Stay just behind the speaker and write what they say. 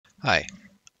Hi,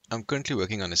 I'm currently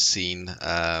working on a scene,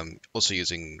 also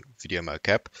using video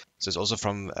mocap. So it's also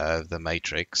from The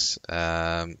Matrix.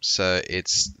 So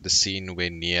it's the scene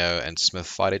where Neo and Smith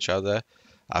fight each other.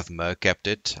 I've mocapped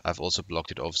it. I've also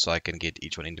blocked it off so I can get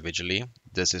each one individually.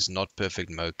 This is not perfect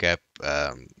mocap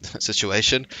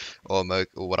situation or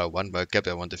what I want mocap.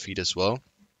 I want to feed as well.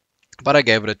 But I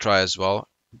gave it a try as well.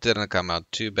 Didn't come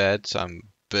out too bad, so I'm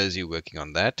busy working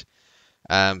on that.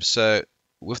 So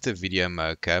with the video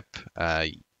mocap,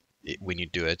 when you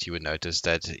do it, you would notice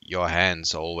that your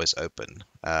hands are always open.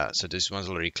 So this one's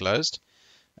already closed,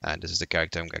 and this is the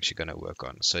character I'm actually going to work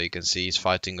on. So you can see he's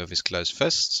fighting with his closed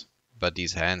fists, but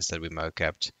these hands that we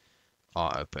mocapped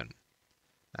are open.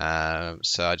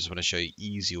 So I just want to show you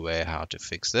easy way how to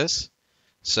fix this.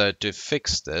 So to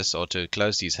fix this or to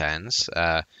close these hands,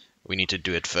 we need to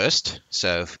do it first.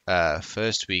 So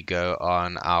first we go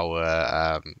on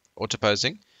our auto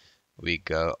posing. We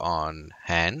go on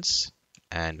hands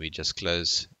and we just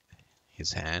close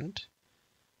his hand.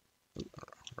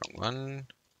 Wrong one.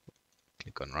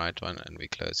 Click on right one and we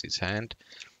close his hand.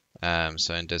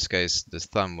 So in this case, the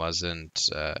thumb is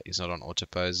not on auto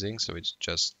posing, so we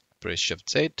just press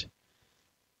Shift Z.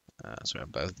 Sorry,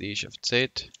 both these Shift Z,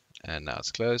 and now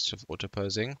it's closed with auto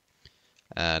posing.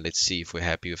 Let's see if we're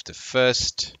happy with the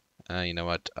first. You know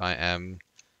what? I am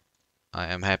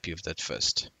happy with that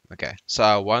first. Okay, so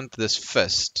I want this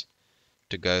first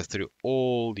to go through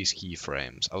all these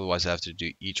keyframes. Otherwise, I have to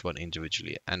do each one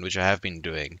individually, and which I have been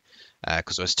doing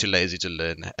because I was too lazy to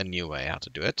learn a new way how to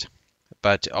do it.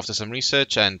 But after some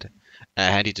research and a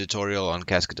handy tutorial on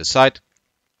Cascadeur site,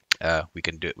 we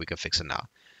can do it. We can fix it now.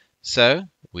 So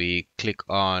we click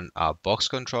on our box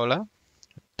controller.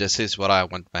 This is what I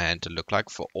want my hand to look like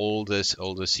for all the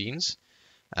scenes.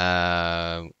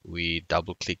 We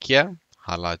double click here,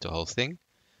 highlight the whole thing,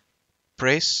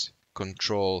 press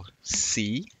Control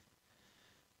C,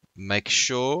 make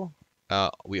sure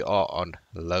we are on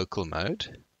local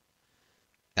mode,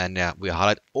 and now we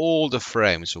highlight all the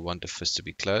frames we want the fist to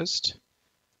be closed.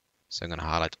 So I'm going to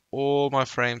highlight all my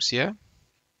frames here,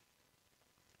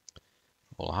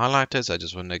 all highlighters. I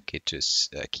just want to get to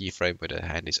a keyframe where the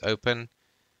hand is open.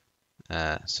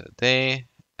 So there,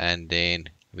 and then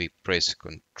we press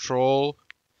Control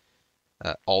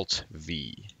Alt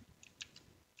V,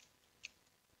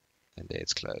 and there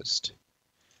it's closed.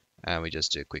 And we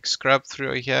just do a quick scrub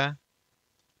through here,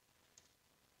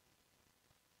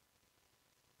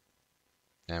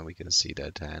 and we can see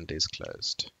that hand is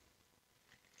closed.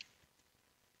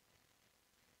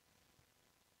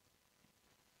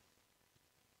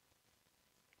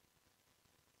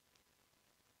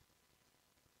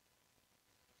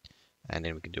 And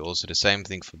then we can do also the same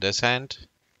thing for this hand.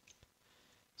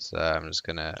 So I'm just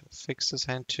gonna fix this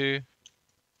hand too.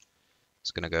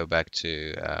 It's gonna go back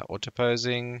to auto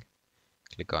posing,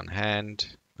 click on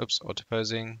hand, oops, auto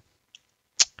posing,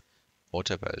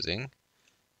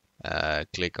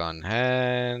 click on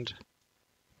hand.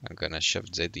 I'm gonna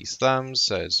Shift Z these thumbs,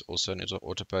 so it's also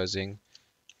auto posing.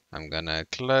 I'm gonna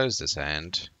close this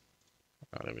hand.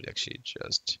 Let me actually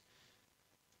just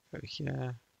go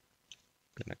here.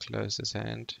 I'm gonna close this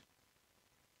hand.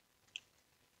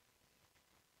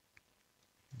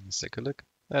 Let's take a look.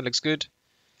 That looks good.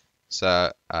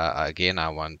 So again, I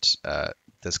want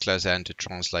this close hand to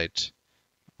translate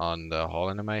on the whole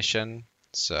animation.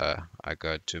 So I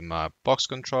go to my box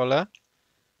controller,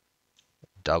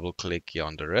 double click here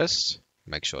on the wrist,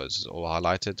 make sure this is all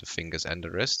highlighted, the fingers and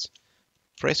the wrist.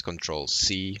 Press Control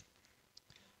C,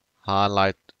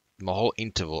 highlight my whole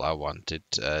interval. I want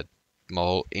it, my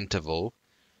whole interval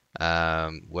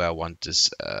where I want this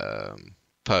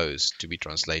pose to be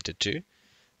translated to.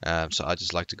 So I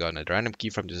just like to go on a random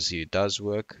keyframe to see it does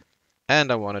work,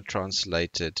 and I want to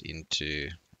translate it into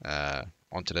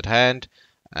onto that hand,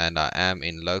 and I am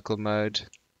in local mode,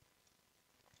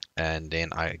 and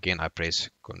then I press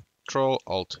Control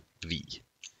Alt V,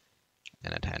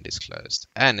 and that hand is closed,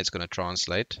 and it's going to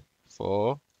translate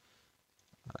for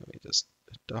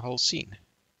the whole scene.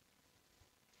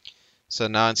 So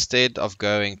now instead of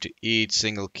going to each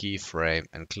single keyframe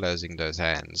and closing those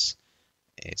hands,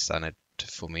 it's done it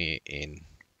for me in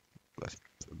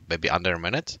maybe under a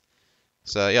minute.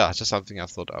 So yeah, it's just something I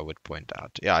thought I would point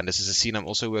out. Yeah, and this is a scene I'm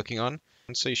also working on,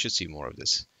 and so you should see more of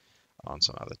this on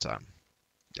some other time.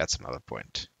 At some other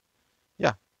point.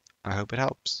 Yeah, I hope it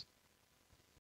helps.